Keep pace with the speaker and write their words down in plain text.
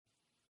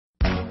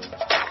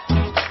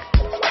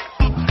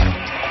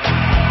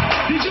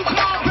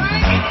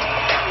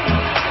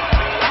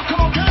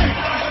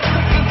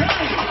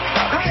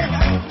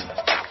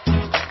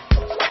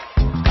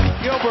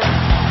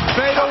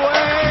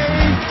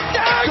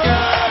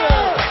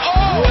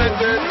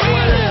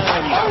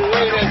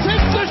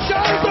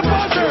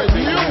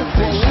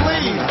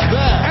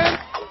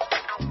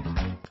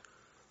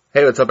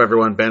Hey, what's up,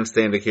 everyone? Ben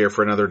Standig here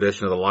for another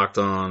edition of the Locked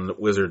On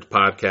Wizards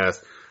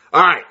podcast.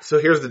 All right, so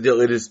here's the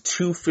deal. It is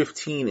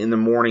 2:15 in the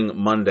morning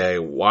Monday.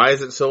 Why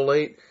is it so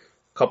late? A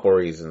couple of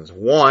reasons.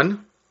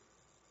 One,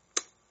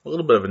 a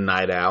little bit of a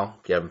night owl,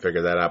 if you haven't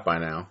figured that out by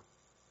now.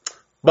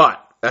 But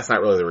that's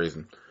not really the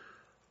reason.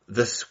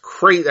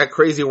 That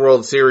crazy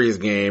World Series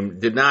game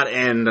did not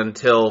end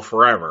until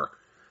forever.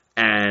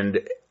 And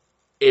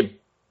I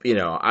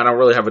don't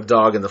really have a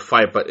dog in the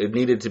fight, but it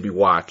needed to be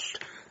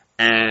watched.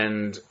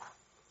 And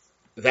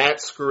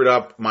that screwed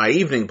up my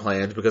evening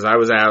plans because I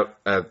was out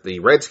at the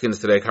Redskins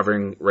today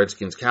covering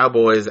Redskins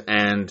Cowboys,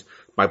 and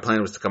my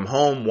plan was to come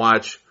home,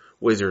 watch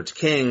Wizards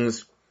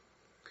Kings,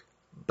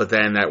 but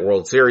then that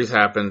World Series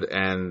happened,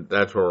 and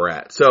that's where we're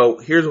at. So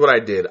here's what I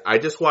did. I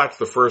just watched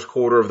the first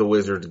quarter of the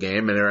Wizards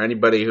game, and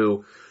anybody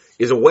who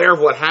is aware of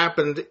what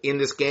happened in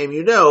this game,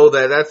 you know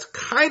that that's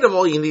kind of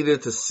all you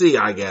needed to see,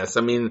 I guess.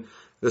 I mean,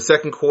 the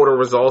second quarter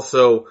was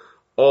also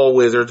all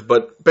Wizards,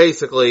 but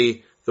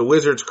basically the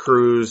Wizards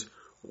cruise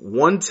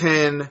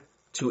 110-83,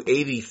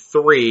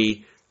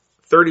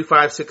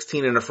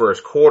 35-16 in the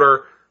first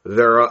quarter. They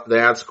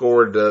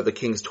outscored the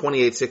Kings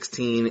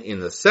 28-16 in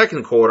the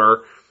second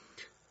quarter.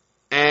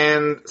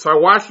 And so I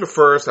watched the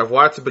first, I've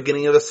watched the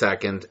beginning of the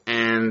second,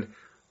 and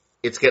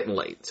it's getting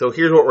late. So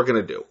here's what we're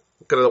going to do.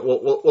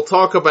 We'll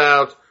talk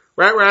about,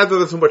 rather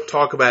than so much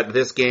talk about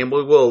this game,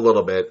 we will a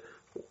little bit.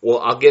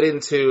 I'll get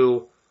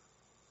into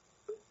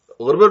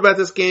a little bit about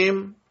this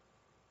game,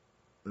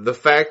 the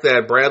fact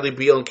that Bradley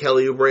Beal and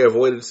Kelly Oubre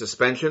avoided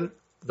suspension,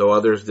 though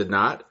others did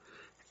not.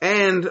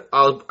 And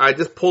I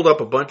just pulled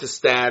up a bunch of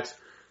stats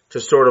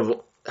to sort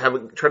of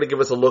try to give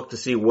us a look to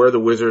see where the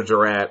Wizards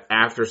are at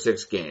after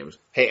 6 games.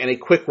 Hey, and a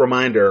quick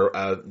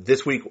reminder,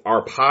 this week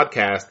our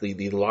podcast,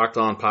 the Locked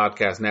On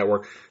Podcast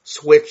Network,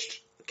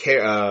 switched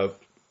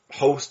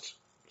host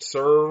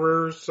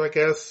servers, I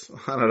guess,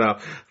 I don't know,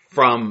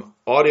 from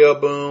Audio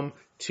Boom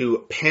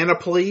to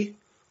Panoply.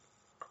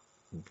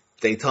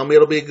 They tell me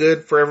it'll be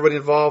good for everybody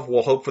involved.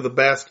 We'll hope for the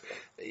best.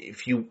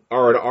 If you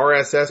are an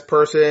RSS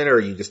person or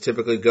you just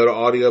typically go to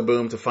Audio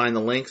Boom to find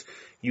the links,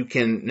 you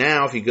can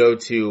now, if you go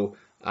to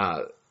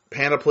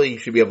Panoply, you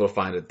should be able to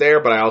find it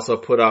there. But I also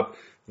put up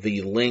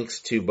the links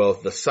to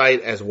both the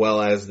site as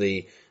well as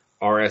the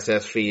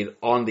RSS feed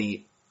on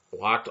the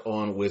Locked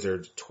On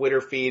Wizards Twitter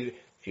feed.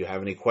 If you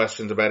have any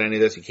questions about any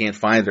of this, you can't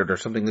find it or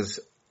something is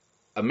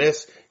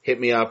amiss, hit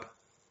me up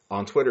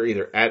on Twitter,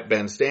 either at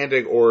Ben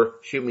Standig or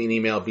shoot me an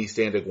email,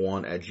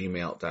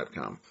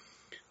 bstandig1@gmail.com.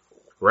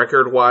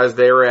 Record-wise,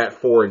 they were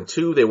at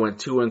 4-2. They went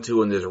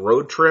 2-2 in this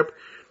road trip.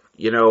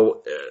 You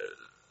know,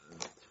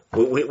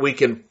 we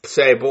can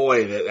say,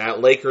 boy, that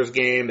Lakers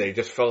game, they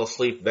just fell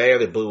asleep there.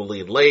 They blew a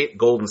lead late.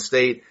 Golden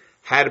State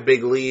had a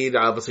big lead.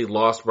 Obviously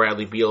lost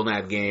Bradley Beal in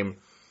that game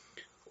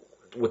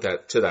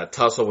to that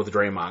tussle with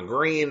Draymond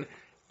Green.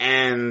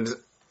 And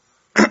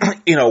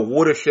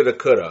woulda, shoulda,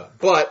 coulda.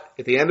 But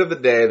at the end of the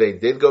day, they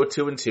did go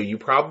 2-2. You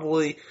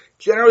probably,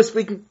 generally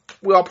speaking,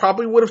 we all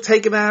probably would have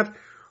taken that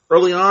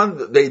early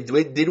on. They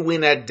did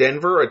win at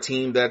Denver, a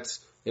team that's,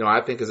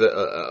 I think is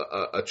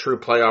a true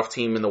playoff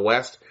team in the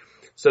West.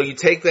 So you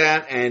take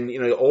that, and,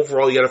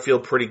 overall you got to feel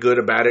pretty good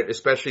about it,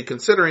 especially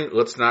considering,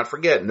 let's not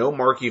forget, no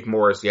Markieff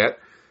Morris yet.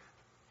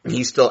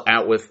 He's still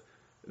out with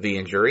the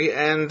injury,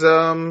 and,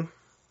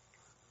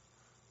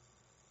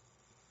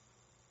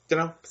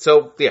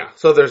 so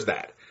there's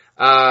that.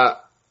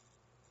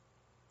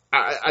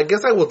 I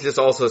guess I will just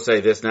also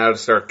say this now to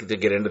start to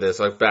get into this.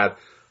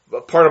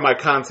 Part of my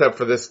concept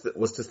for this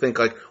was to think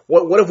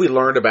what have we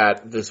learned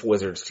about this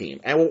Wizards team?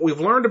 And what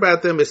we've learned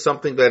about them is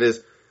something that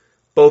is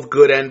both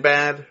good and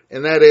bad,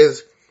 and that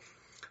is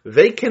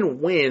they can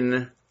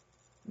win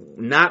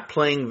not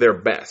playing their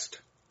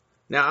best.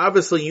 Now,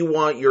 obviously, you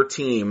want your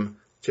team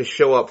to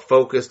show up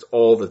focused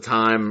all the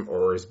time,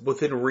 or is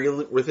within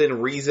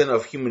reason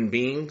of human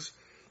beings.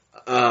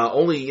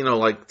 Only,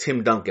 like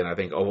Tim Duncan, I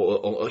think,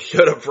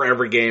 showed up for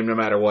every game no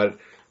matter what.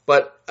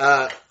 But,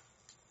 that's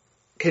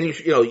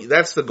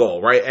the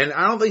goal, right? And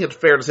I don't think it's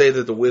fair to say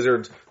that the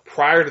Wizards,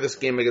 prior to this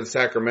game against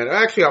Sacramento,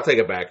 actually, I'll take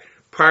it back.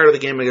 Prior to the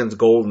game against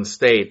Golden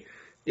State,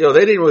 they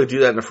didn't really do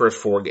that in the first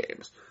 4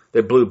 games.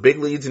 They blew big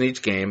leads in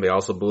each game. They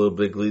also blew a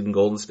big lead in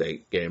Golden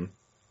State game.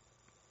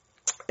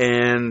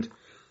 And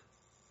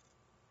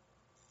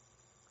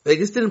they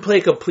just didn't play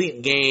a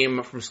complete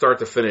game from start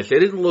to finish. They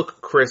didn't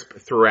look crisp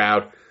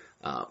throughout.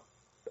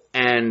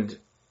 And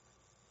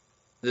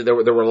there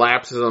were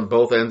lapses on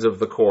both ends of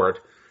the court.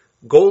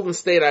 Golden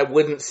State, I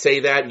wouldn't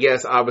say that.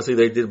 Yes, obviously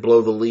they did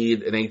blow the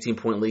lead, an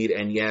 18-point lead,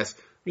 and yes,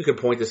 you could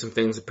point to some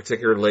things, in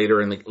particular late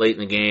in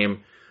the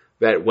game,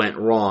 that went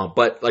wrong.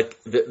 But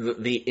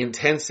the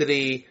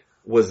intensity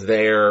was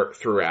there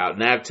throughout,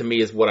 and that to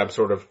me is what I'm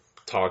sort of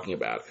talking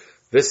about.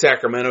 This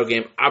Sacramento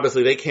game,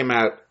 obviously they came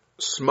out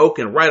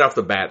smoking right off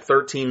the bat,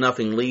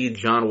 13-0 lead.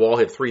 John Wall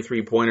hit 3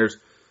 3-pointers.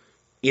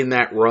 In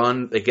that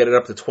run, they get it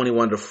up to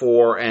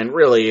 21-4, and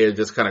really it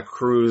just kind of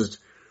cruised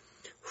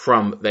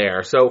from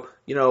there. So,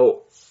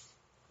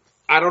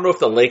 I don't know if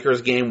the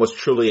Lakers game was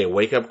truly a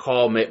wake-up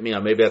call.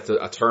 Maybe that's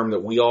a term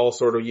that we all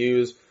sort of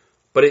use,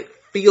 but it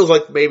feels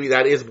like maybe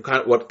that is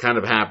what kind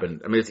of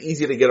happened. I mean, it's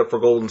easy to get up for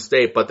Golden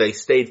State, but they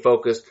stayed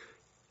focused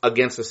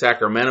against the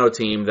Sacramento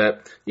team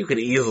that you could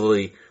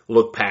easily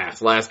look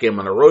past. Last game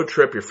on a road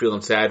trip, you're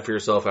feeling sad for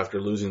yourself after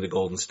losing to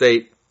Golden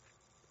State.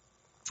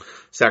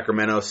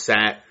 Sacramento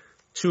sat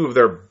two of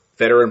their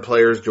veteran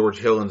players, George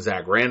Hill and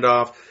Zach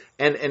Randolph.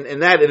 And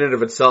that in and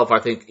of itself, I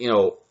think, in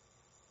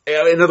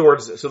other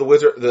words, so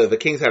the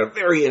Kings had a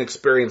very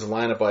inexperienced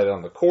lineup out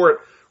on the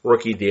court.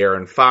 Rookie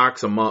De'Aaron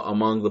Fox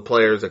among the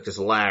players that just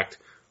lacked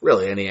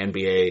really any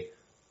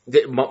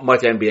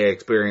much NBA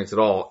experience at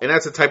all. And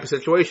that's the type of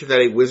situation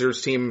that a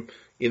Wizards team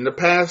in the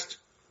past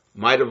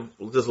might have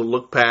just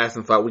looked past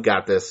and thought, we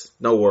got this,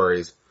 no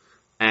worries.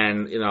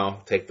 And,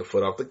 take the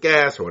foot off the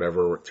gas or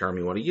whatever term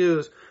you want to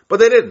use. But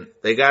they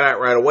didn't. They got out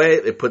right away.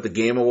 They put the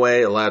game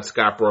away, allowed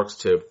Scott Brooks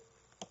to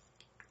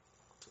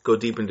go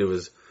deep into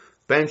his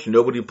bench.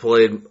 Nobody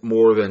played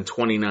more than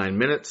 29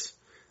 minutes.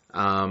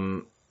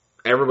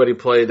 Everybody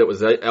played that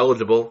was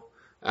eligible.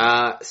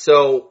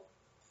 So,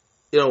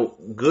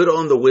 good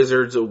on the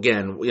Wizards.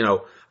 Again,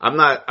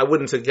 I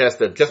wouldn't suggest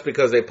that just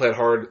because they played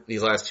hard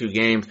these last two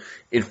games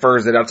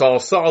infers that that's all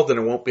solved and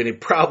there won't be any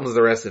problems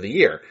the rest of the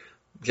year.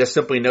 Just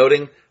simply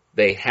noting,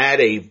 they had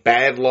a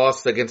bad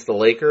loss against the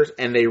Lakers,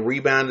 and they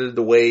rebounded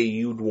the way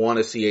you'd want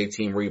to see a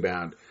team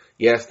rebound.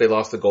 Yes, they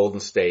lost to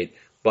Golden State,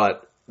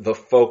 but the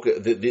focus,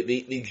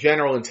 the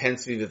general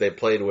intensity that they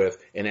played with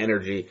and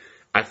energy,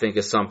 I think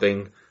is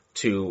something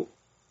to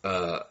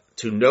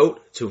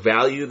note, to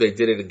value. They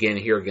did it again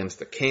here against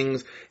the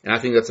Kings, and I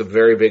think that's a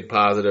very big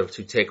positive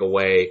to take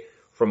away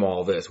from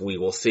all this. We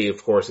will see,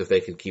 of course, if they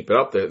can keep it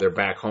up. They're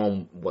back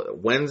home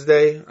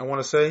Wednesday, I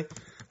want to say,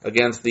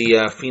 against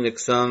the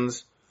Phoenix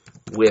Suns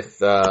with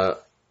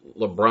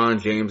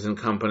LeBron James and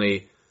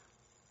company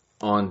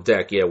on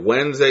deck. Yeah,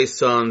 Wednesday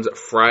Suns,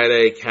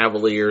 Friday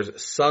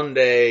Cavaliers,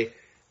 Sunday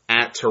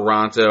at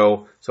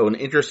Toronto. So an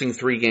interesting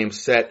 3-game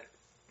set,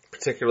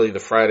 particularly the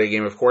Friday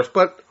game, of course.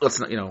 But let's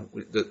not,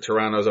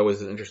 Toronto is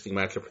always an interesting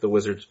matchup for the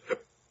Wizards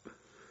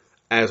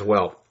as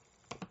well.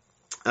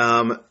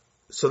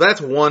 So that's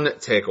one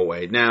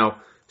takeaway.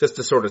 Now, just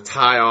to sort of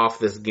tie off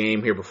this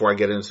game here before I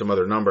get into some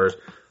other numbers,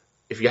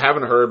 if you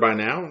haven't heard by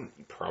now,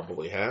 you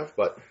probably have,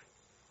 but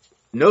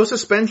no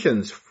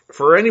suspensions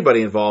for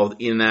anybody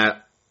involved in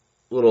that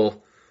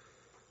little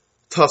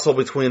tussle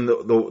between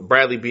the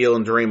Bradley Beal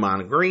and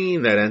Draymond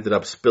Green that ended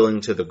up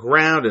spilling to the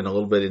ground and a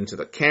little bit into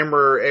the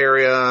camera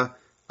area.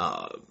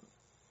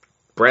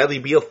 Bradley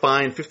Beal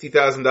fined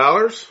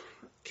 $50,000.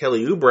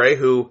 Kelly Oubre,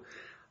 who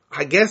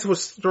I guess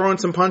was throwing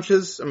some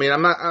punches. I mean,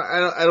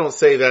 I don't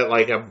say that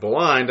like I'm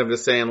blind. I'm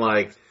just saying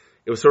like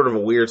it was sort of a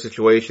weird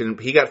situation.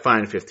 He got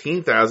fined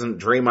 $15,000.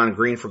 Draymond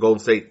Green for Golden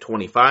State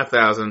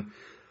 $25,000.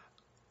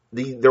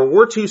 There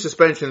were 2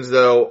 suspensions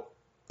though.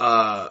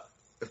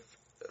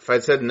 If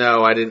I'd said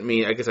no, I didn't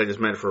mean. I guess I just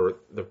meant for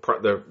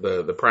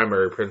the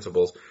primary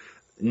principles.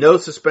 No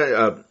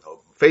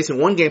facing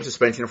 1-game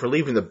suspension for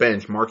leaving the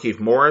bench. Markieff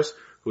Morris,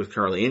 who is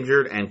currently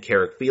injured, and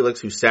Carrick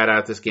Felix, who sat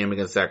out this game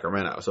against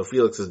Sacramento. So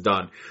Felix is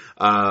done.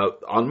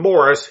 On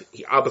Morris,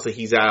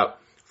 he's out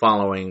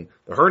following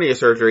the hernia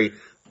surgery.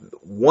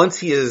 Once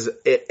he is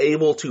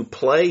able to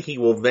play, he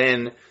will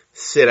then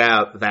sit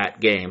out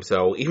that game.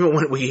 So even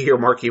when we hear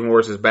Markieff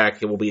Morris is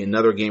back, it will be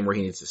another game where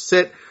he needs to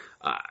sit.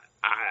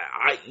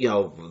 I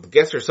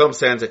guess there's some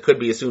sense it could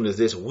be as soon as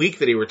this week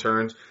that he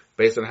returns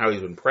based on how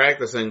he's been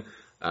practicing.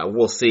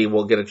 We'll see.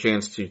 We'll get a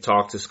chance to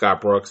talk to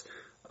Scott Brooks.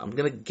 I'm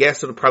going to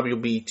guess it'll probably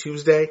be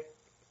Tuesday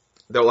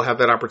that we'll have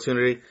that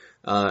opportunity.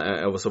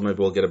 So maybe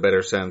we'll get a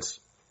better sense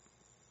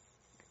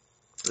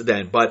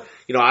then. But,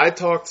 I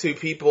talked to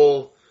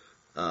people,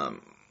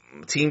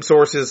 team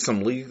sources,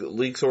 some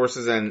league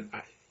sources, and,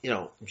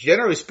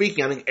 generally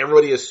speaking, I think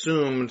everybody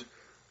assumed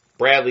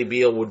Bradley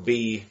Beal would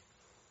be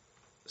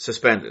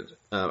suspended.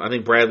 I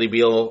think Bradley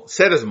Beal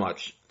said as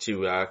much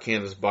to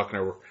Candace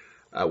Buckner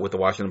with the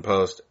Washington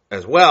Post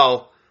as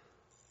well.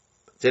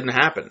 Didn't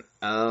happen.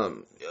 Our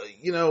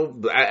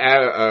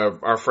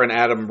friend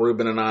Adam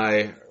Rubin and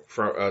I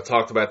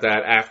talked about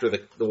that after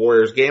the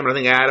Warriors game, and I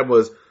think Adam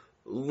was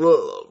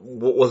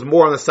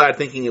more on the side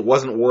thinking it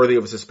wasn't worthy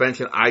of a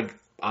suspension. I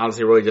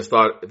honestly really just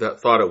thought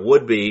it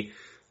would be,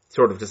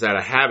 sort of just out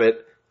of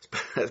habit,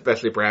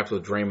 especially perhaps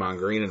with Draymond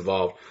Green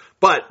involved.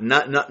 But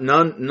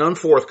none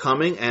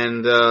forthcoming,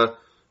 and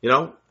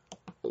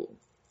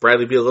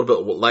Bradley Beal a little bit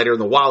lighter in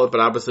the wallet, but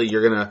obviously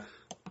you're gonna,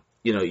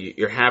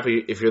 you're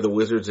happy if you're the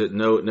Wizards at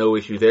no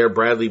issue there.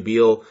 Bradley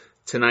Beal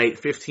tonight,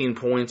 15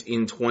 points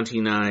in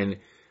 29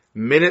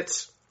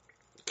 minutes.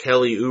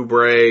 Kelly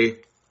Oubre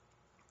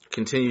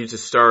continued to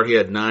start. He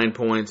had 9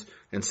 points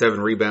and 7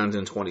 rebounds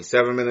in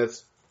 27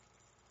 minutes.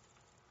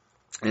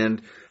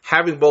 And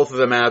having both of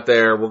them out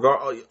there,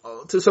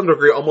 to some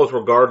degree, almost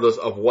regardless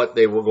of what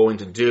they were going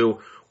to do,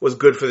 was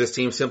good for this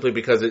team simply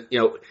because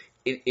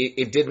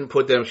it didn't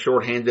put them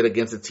shorthanded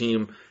against a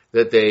team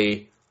that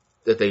they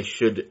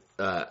should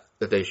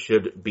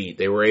beat.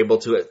 They were able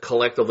to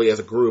collectively as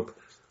a group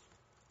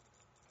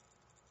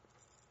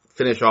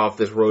finish off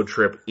this road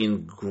trip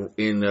in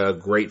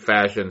great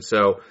fashion.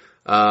 So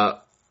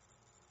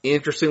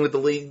Interesting that the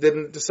league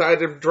didn't decide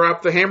to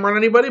drop the hammer on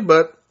anybody,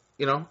 but,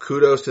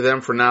 kudos to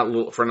them for not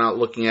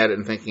looking at it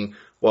and thinking,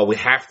 well, we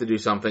have to do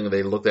something.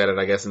 They looked at it,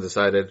 I guess, and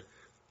decided,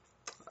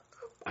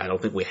 I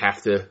don't think we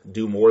have to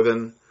do more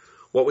than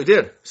what we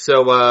did.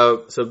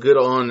 So good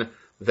on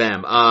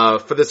them.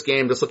 For this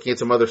game, just looking at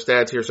some other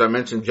stats here. So I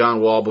mentioned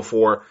John Wall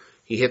before.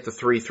 He hit the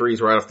 3 threes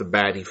right off the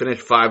bat. He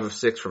finished 5 of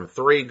 6 from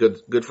 3.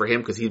 Good for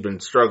him because he'd been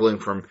struggling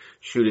from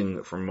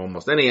shooting from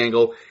almost any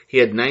angle. He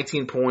had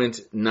 19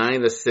 points,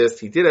 9 assists.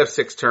 He did have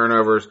 6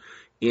 turnovers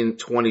in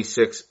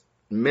 26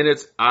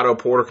 minutes. Otto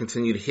Porter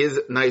continued his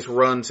nice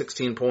run,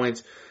 16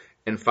 points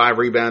and 5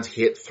 rebounds.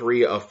 He hit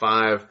 3 of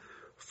 5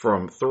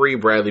 from 3.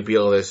 Bradley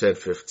Beal, as I said,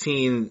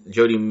 15.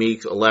 Jody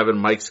Meeks, 11.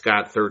 Mike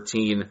Scott,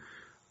 13.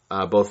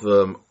 Both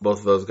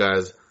of those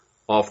guys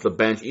off the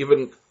bench.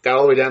 Even got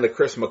all the way down to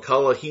Chris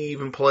McCullough. He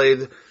even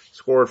played,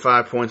 scored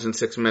 5 points in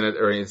 7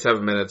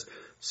 minutes.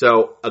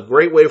 So a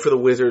great way for the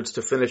Wizards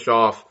to finish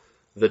off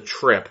the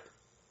trip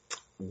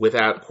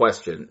without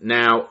question.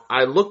 Now,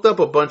 I looked up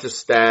a bunch of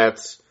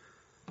stats,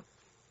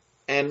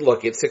 and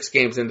look, it's 6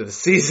 games into the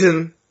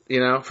season,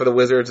 for the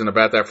Wizards, and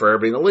about that for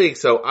everybody in the league.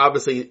 So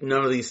obviously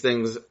none of these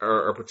things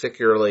are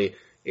particularly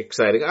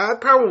exciting.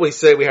 I'd probably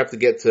say we have to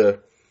get to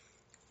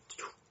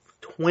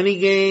 20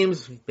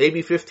 games,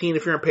 maybe 15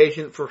 if you're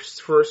impatient for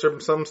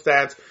some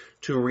stats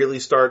to really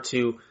start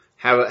to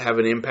have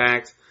an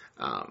impact.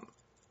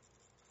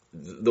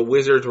 The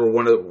Wizards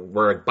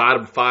were at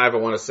bottom 5, I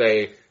want to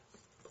say,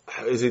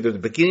 is either the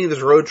beginning of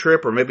this road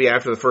trip or maybe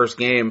after the first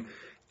game.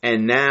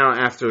 And now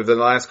after the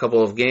last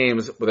couple of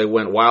games where they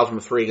went wild from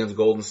 3 against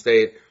Golden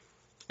State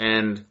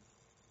and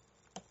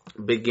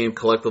big game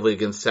collectively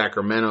against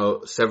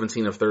Sacramento,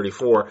 17 of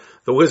 34.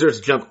 The Wizards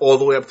jumped all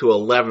the way up to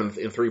 11th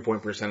in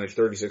 3-point percentage,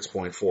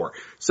 36.4.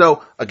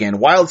 So, again,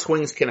 wild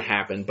swings can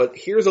happen, but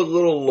here's a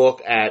little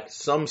look at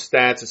some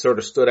stats that sort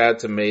of stood out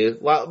to me,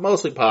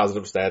 mostly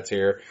positive stats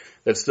here,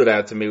 that stood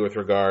out to me with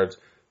regards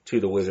to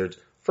the Wizards.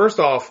 First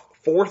off,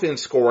 4th in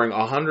scoring,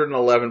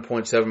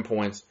 111.7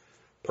 points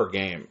per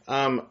game.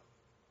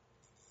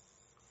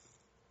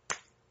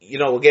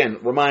 Again,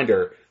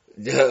 reminder,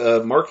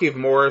 Markieff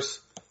Morris,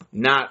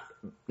 not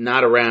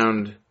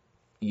around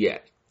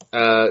yet.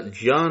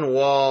 John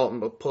Wall,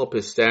 I'm going to pull up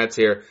his stats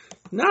here,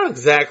 not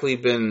exactly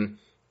been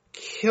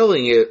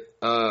killing it,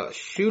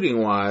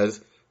 shooting wise.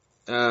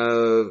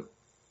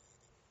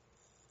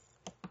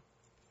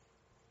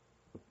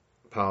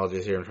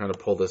 Apologies here, I'm trying to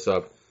pull this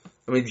up.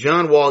 I mean,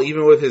 John Wall,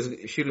 even with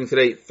his shooting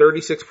today,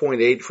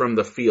 36.8 from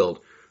the field.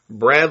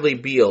 Bradley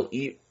Beal,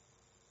 you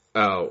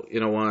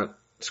know what?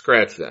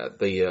 Scratch that.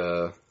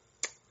 The,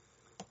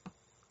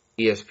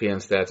 ESPN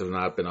stats have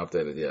not been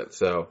updated yet,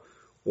 so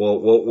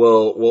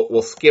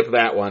we'll skip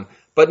that one.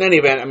 But in any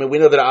event, I mean, we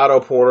know that Otto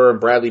Porter and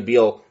Bradley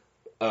Beal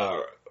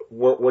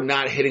were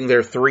not hitting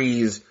their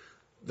threes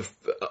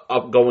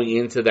up going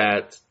into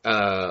that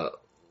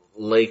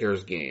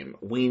Lakers game.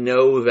 We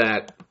know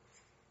that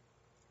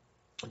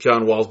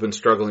John Wall's been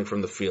struggling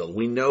from the field.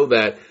 We know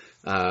that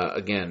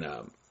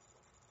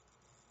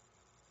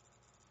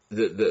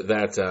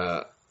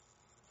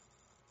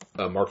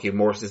Markieff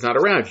Morris is not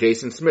around.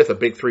 Jason Smith, a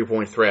big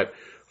 3-point threat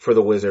for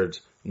the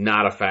Wizards,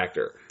 not a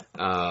factor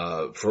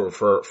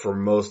for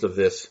most of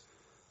this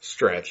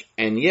stretch.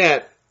 And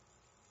yet,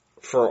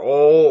 for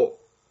all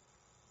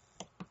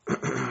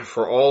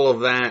of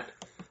that,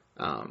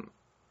 I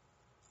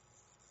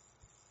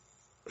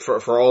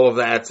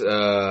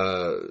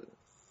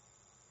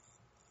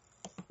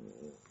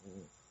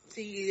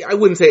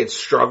wouldn't say it's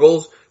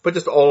struggles, but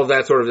just all of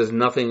that sort of is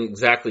nothing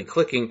exactly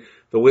clicking.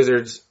 The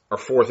Wizards are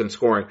 4th in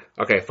scoring.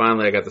 Okay,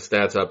 finally I got the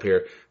stats up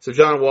here. So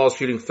John Wall's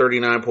shooting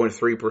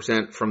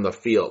 39.3% from the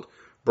field.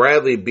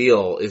 Bradley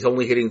Beal is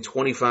only hitting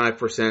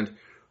 25%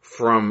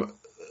 from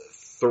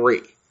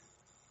 3.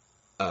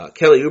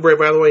 Kelly Oubre,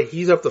 by the way,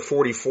 he's up to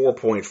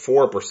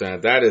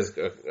 44.4%. That is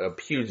a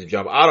huge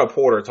jump. Otto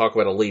Porter, talk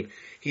about a leap.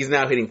 He's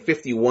now hitting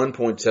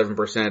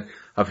 51.7%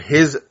 of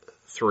his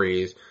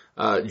threes.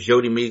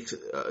 Jody Meeks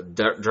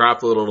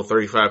dropped a little to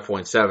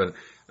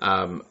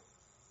 35.7%.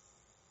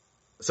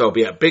 So,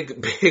 yeah,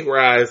 big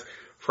rise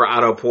for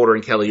Otto Porter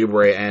and Kelly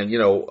Oubre. And,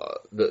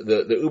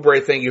 the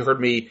Oubre thing, you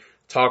heard me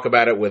talk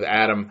about it with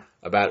Adam,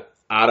 about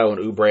Otto and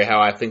Oubre, how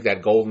I think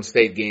that Golden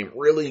State game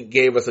really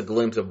gave us a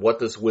glimpse of what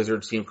this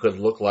Wizards team could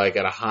look like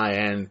at a high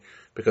end,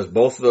 because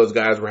both of those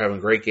guys were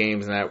having great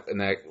games in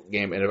that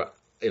game. And,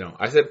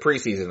 I said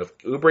preseason, if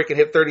Oubre can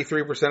hit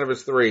 33% of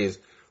his threes,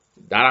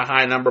 not a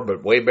high number,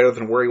 but way better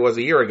than where he was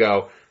a year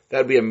ago,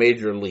 that'd be a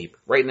major leap.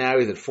 Right now,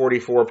 he's at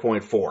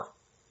 44.4.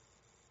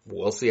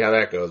 We'll see how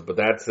that goes, but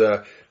that's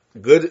a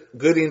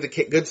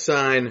good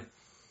sign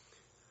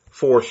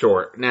for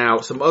sure.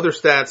 Now, some other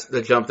stats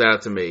that jumped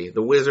out to me.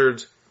 The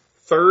Wizards,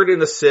 3rd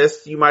in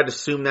assists. You might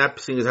assume that,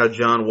 seeing as how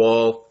John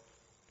Wall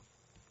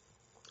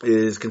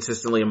is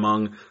consistently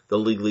among the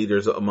league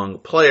leaders among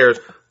players.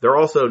 They're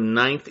also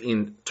 9th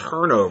in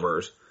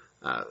turnovers.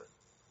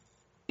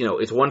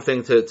 It's one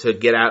thing to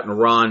get out and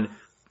run,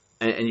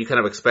 and you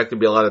kind of expect to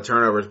be a lot of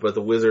turnovers, but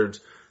the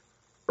Wizards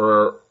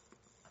are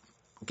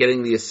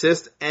getting the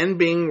assist and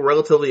being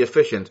relatively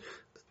efficient.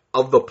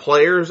 Of the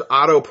players,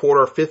 Otto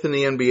Porter, 5th in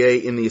the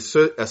NBA in the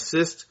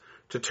assist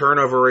to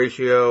turnover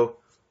ratio,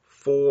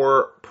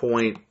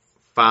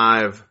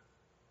 4.5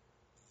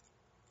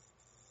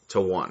 to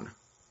 1.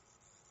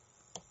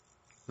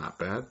 Not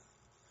bad.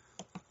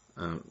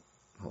 Hold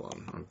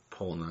on, I'm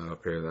pulling that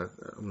up here. I'm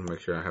going to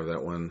make sure I have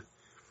that one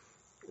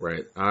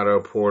right. Otto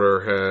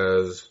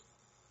Porter has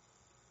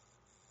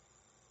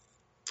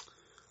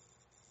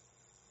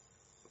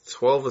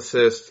 12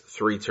 assists,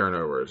 3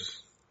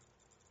 turnovers.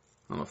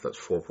 I don't know if that's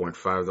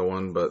 4.5 to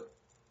 1, but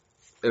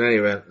in any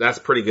event, that's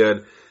pretty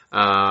good.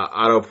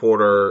 Otto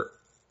Porter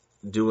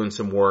doing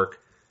some work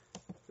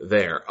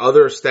there.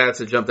 Other stats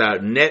that jumped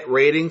out. Net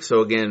rating,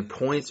 so again,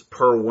 points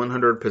per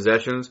 100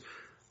 possessions.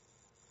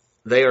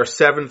 They are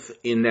 7th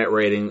in net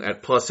rating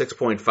at plus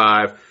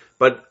 6.5,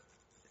 but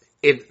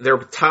they're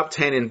top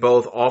 10 in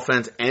both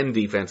offense and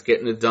defense,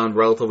 getting it done,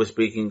 relatively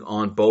speaking,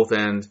 on both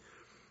ends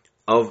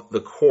of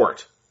the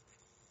court.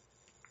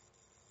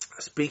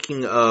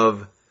 Speaking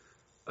of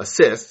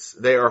assists,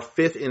 they are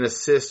 5th in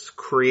assists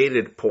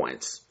created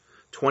points,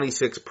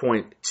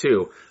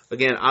 26.2.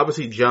 Again,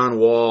 obviously John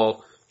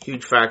Wall,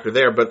 huge factor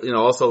there, but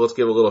also let's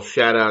give a little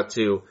shout out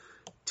to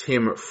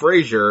Tim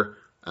Frazier.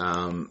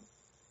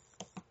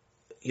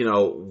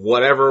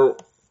 Whatever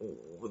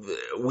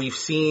we've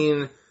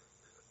seen,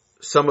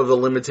 some of the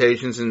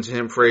limitations in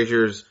Tim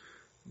Frazier's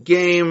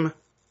game.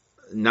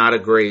 Not a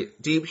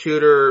great deep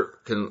shooter,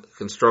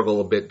 can struggle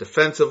a bit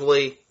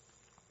defensively.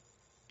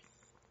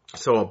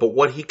 But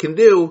what he can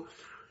do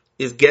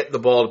is get the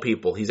ball to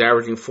people. He's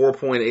averaging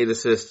 4.8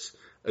 assists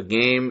a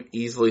game,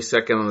 easily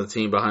second on the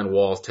team behind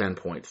Wall's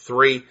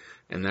 10.3,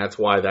 and that's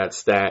why that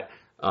stat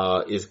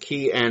is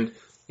key. And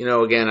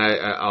again,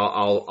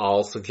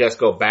 I'll suggest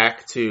go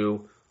back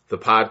to the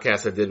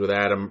podcast I did with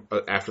Adam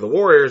after the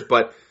Warriors.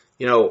 But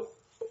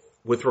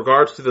with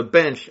regards to the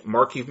bench,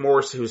 Markieff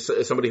Morris, who's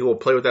somebody who will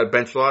play with that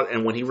bench a lot,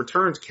 and when he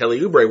returns,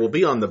 Kelly Oubre will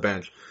be on the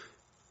bench,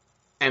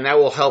 and that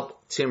will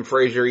help Tim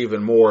Frazier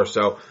even more.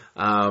 So,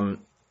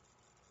 from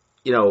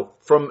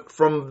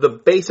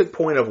the basic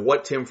point of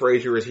what Tim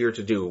Frazier is here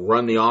to do,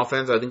 run the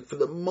offense, I think for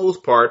the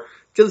most part,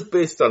 just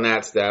based on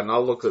that stat, and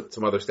I'll look at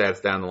some other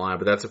stats down the line,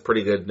 but that's a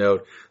pretty good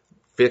note.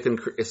 5th in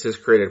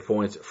assist created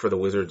points for the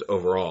Wizards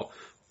overall.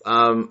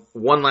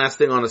 One last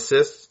thing on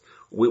assists.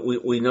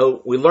 We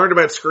learned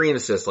about screen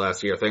assists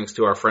last year thanks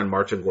to our friend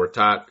Marcin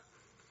Gortat.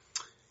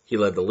 He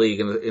led the league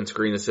in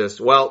screen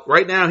assists. Well,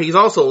 right now he's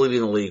also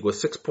leading the league with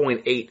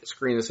 6.8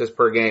 screen assists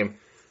per game.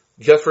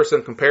 Just for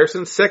some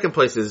comparison, second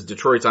place is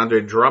Detroit's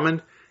Andre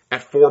Drummond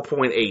at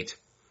 4.8.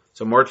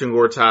 So Marcin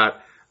Gortat,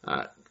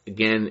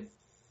 again,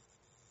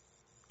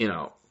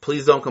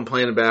 please don't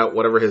complain about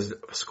whatever his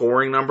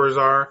scoring numbers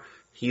are.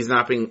 He's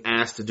not being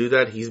asked to do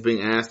that. He's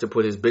being asked to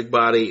put his big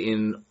body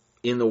in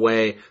the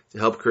way to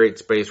help create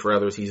space for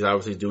others. He's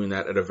obviously doing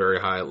that at a very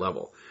high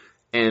level.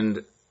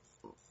 And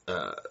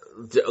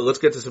let's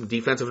get to some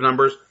defensive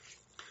numbers.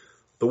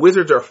 The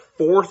Wizards are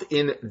 4th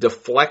in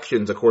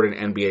deflections according to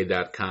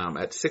NBA.com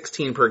at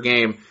 16 per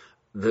game.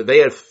 They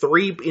had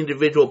 3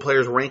 individual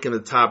players rank in the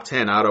top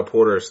 10. Otto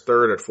Porter is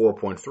 3rd at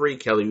 4.3.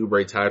 Kelly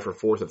Oubre tied for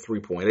 4th at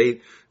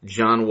 3.8.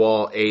 John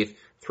Wall 8th,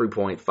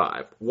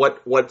 3.5.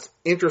 What's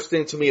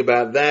interesting to me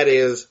about that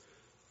is,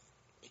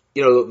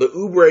 the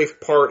Oubre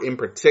part in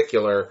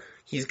particular,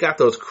 he's got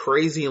those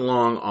crazy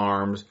long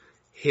arms.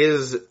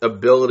 His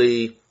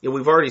ability,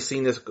 we've already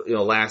seen this,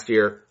 last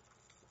year.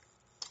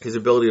 His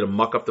ability to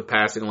muck up the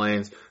passing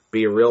lanes,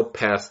 be a real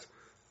pest,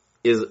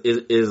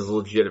 is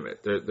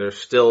legitimate. There's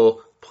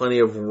still plenty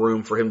of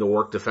room for him to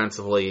work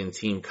defensively in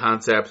team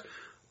concepts,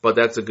 but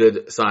that's a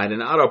good sign.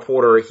 And Otto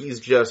Porter, he's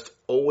just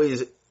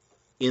always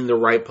in the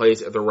right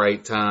place at the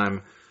right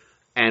time.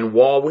 And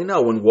Wall, we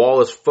know when Wall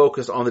is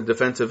focused on the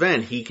defensive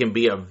end, he can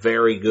be a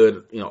very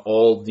good,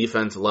 all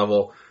defense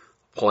level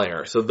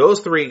player. So those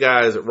 3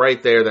 guys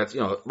right there, that's,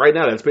 right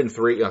now that's been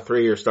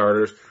 3-year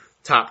starters,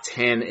 top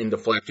 10 in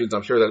deflections.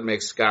 I'm sure that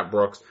makes Scott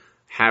Brooks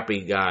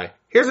happy guy.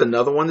 Here's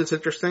another one that's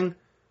interesting.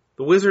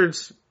 The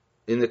Wizards,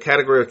 in the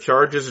category of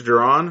charges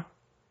drawn,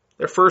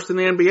 they're 1st in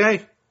the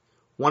NBA.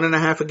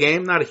 1.5 a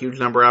game, not a huge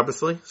number,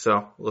 obviously,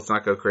 so let's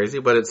not go crazy,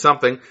 but it's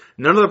something.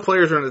 None of the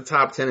players are in the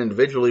top 10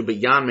 individually, but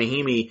Jan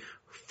Mahimi,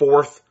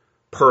 4th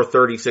per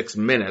 36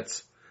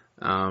 minutes.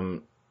 Why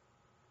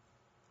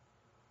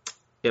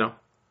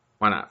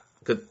not?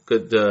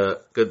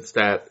 Good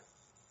stat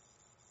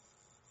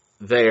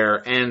there.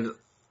 And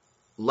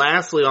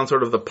lastly, on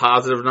sort of the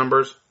positive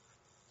numbers,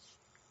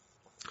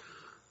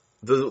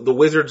 the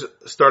Wizards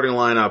starting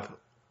lineup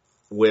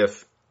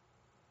with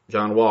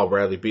John Wall,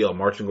 Bradley Beal,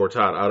 Marcin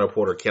Gortat, Otto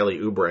Porter, Kelly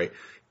Oubre,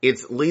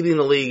 it's leading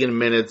the league in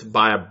minutes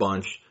by a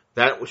bunch.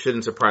 That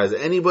shouldn't surprise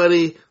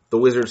anybody. The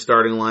Wizards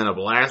starting lineup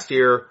last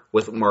year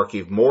with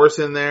Markieff Morris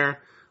in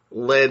there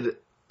led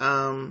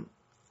the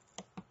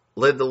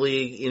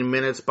league in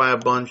minutes by a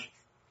bunch.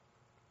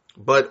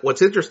 But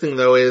what's interesting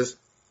though is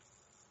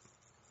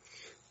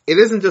it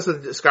isn't just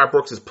that Scott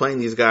Brooks is playing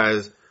these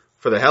guys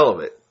for the hell of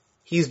it.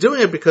 He's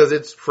doing it because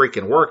it's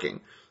freaking working.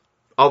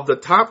 Of the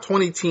top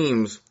 20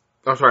 teams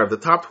the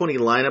top 20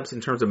 lineups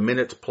in terms of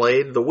minutes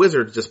played, the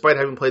Wizards, despite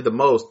having played the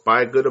most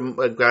by a good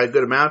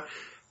amount,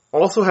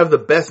 also have the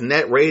best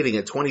net rating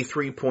at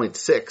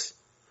 23.6.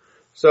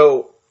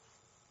 So,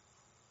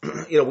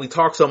 we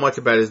talk so much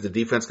about, is the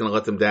defense going to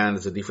let them down?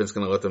 Is the defense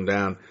going to let them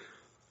down?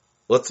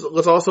 Let's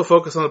also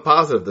focus on the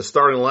positive. The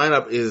starting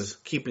lineup is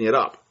keeping it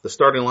up. The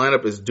starting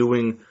lineup is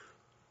doing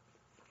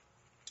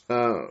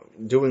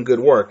good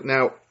work.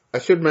 Now, I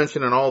should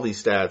mention in all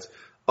these stats,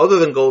 other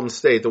than Golden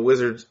State, the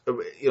Wizards,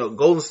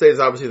 Golden State is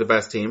obviously the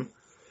best team.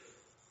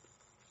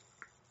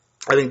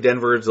 I think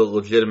Denver is a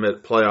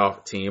legitimate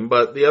playoff team,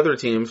 but the other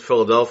teams,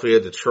 Philadelphia,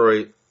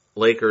 Detroit,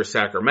 Lakers,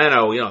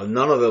 Sacramento,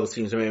 none of those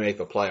teams may make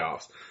the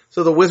playoffs.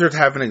 So the Wizards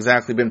haven't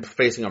exactly been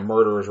facing a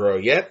murderer's row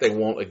yet. They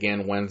won't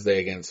again Wednesday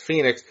against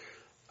Phoenix.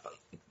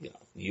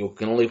 You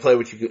can only play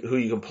who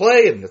you can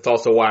play, and that's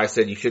also why I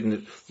said you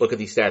shouldn't look at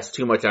these stats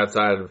too much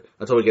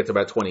until we get to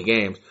about 20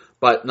 games.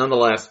 But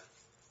nonetheless,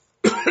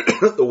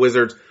 the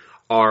Wizards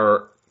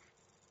are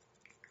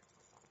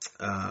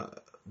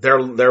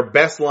their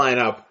best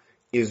lineup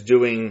is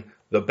doing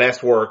the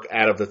best work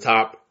out of the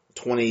top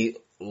 20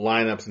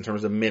 lineups in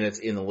terms of minutes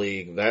in the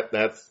league.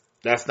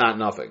 That's not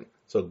nothing.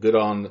 So good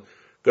on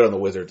the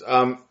Wizards.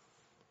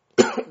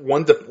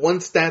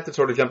 One stat that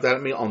sort of jumped out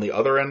at me on the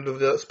other end of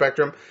the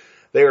spectrum.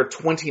 They are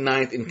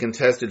 29th in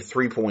contested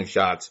 3-point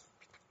shots.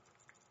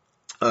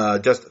 I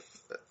think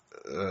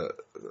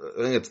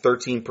it's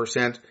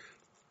 13%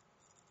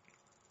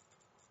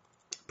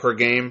 per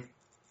game.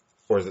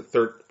 Or is it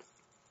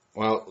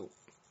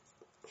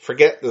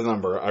forget the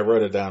number. I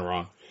wrote it down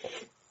wrong.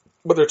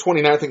 But they're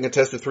 29th in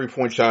contested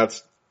 3-point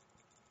shots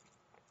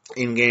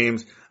in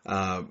games.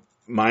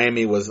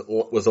 Miami was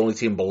the only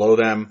team below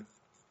them.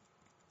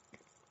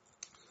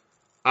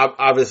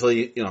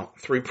 Obviously,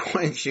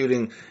 3-point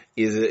shooting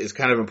is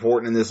kind of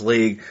important in this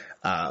league.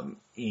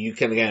 We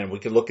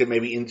could look at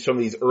maybe in some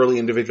of these early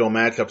individual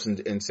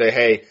matchups and say,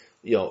 hey,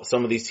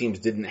 some of these teams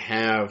didn't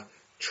have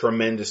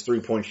tremendous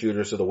 3-point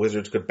shooters, so the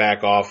Wizards could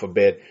back off a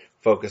bit.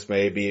 Focus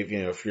maybe,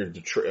 if you're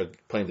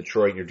playing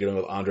Detroit, you're dealing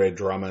with Andre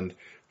Drummond,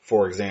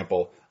 for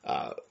example.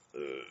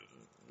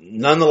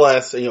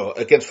 Nonetheless,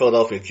 against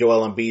Philadelphia,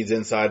 Joel Embiid's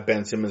inside,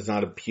 Ben Simmons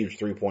not a huge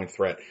 3-point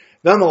threat.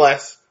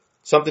 Nonetheless,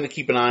 something to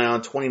keep an eye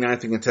on,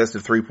 29th in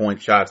contested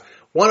 3-point shots.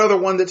 One other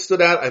one that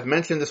stood out, I've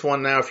mentioned this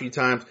one now a few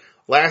times.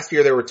 Last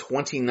year they were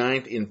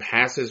 29th in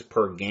passes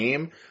per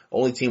game.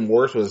 Only team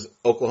worse was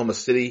Oklahoma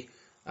City,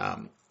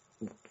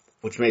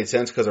 which made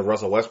sense because of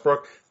Russell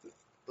Westbrook.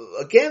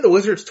 Again, the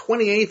Wizards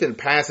 28th in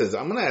passes.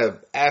 I'm going to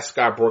ask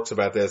Scott Brooks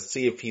about this,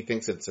 see if he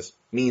thinks it just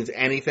means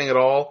anything at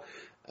all.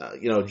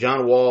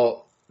 John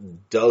Wall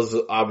does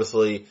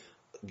obviously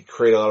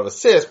create a lot of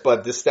assists,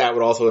 but this stat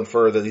would also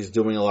infer that he's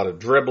doing a lot of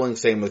dribbling,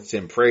 same with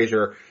Tim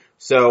Frazier.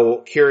 So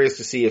curious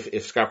to see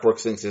if Scott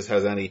Brooks thinks this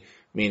has any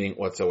meaning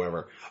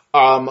whatsoever.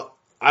 I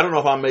don't know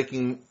if I'm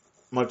making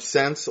much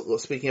sense,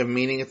 speaking of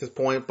meaning at this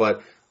point,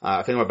 but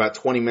I think I'm about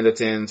 20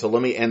 minutes in, so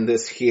let me end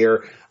this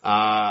here.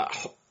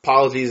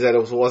 Apologies that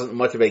it wasn't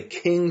much of a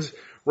Kings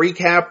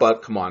recap,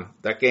 but come on,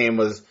 that game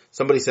was,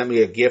 somebody sent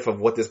me a gif of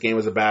what this game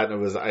was about, and it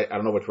was, I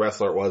don't know which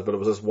wrestler it was, but it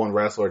was this one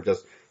wrestler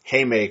just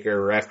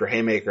haymaker after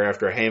haymaker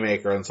after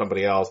haymaker on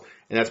somebody else,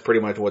 and that's pretty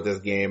much what this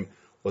game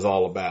was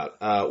all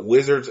about.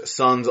 Wizards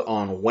Suns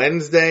on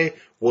Wednesday.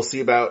 We'll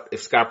see about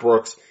if Scott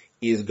Brooks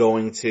is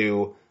going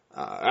to,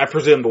 I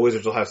presume the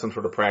Wizards will have some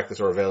sort of practice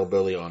or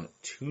availability on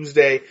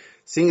Tuesday.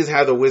 Seeing as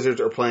how the Wizards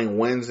are playing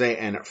Wednesday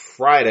and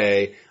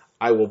Friday,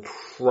 I will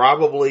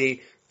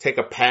probably take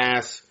a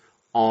pass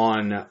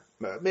on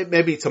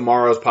maybe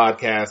tomorrow's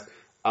podcast,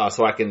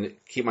 so I can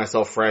keep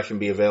myself fresh and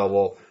be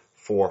available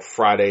for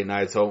Friday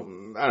night. So,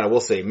 I don't know,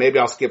 we'll see. Maybe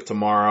I'll skip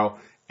tomorrow,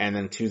 and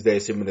then Tuesday,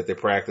 assuming that they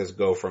practice,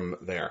 go from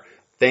there.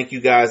 Thank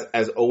you guys,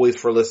 as always,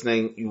 for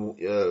listening.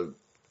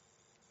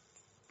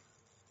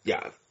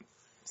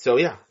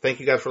 Thank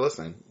you guys for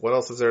listening. What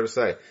else is there to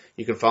say?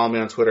 You can follow me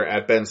on Twitter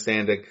at Ben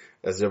Standig.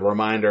 As a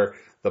reminder,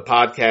 the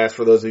podcast,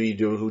 for those of you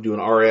who do an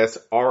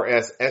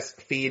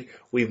RSS feed,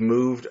 we've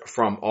moved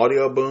from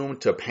Audio Boom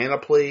to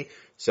Panoply,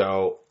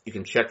 so you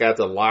can check out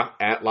the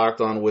Locked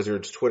On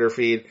Wizards Twitter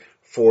feed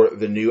for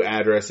the new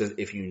addresses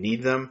if you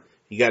need them.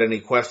 You got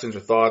any questions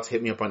or thoughts,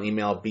 hit me up on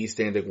email,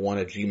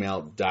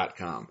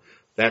 bstandig1@gmail.com.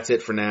 That's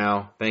it for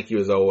now. Thank you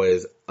as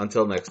always.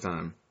 Until next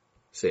time,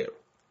 see you.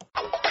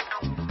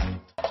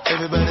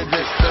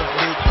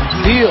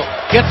 Steele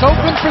gets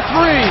open for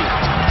three.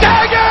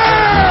 Dagger!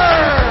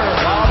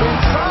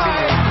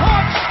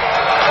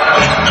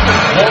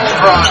 Wall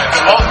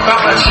drive, off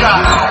balance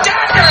shot.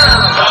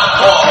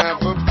 Dagger!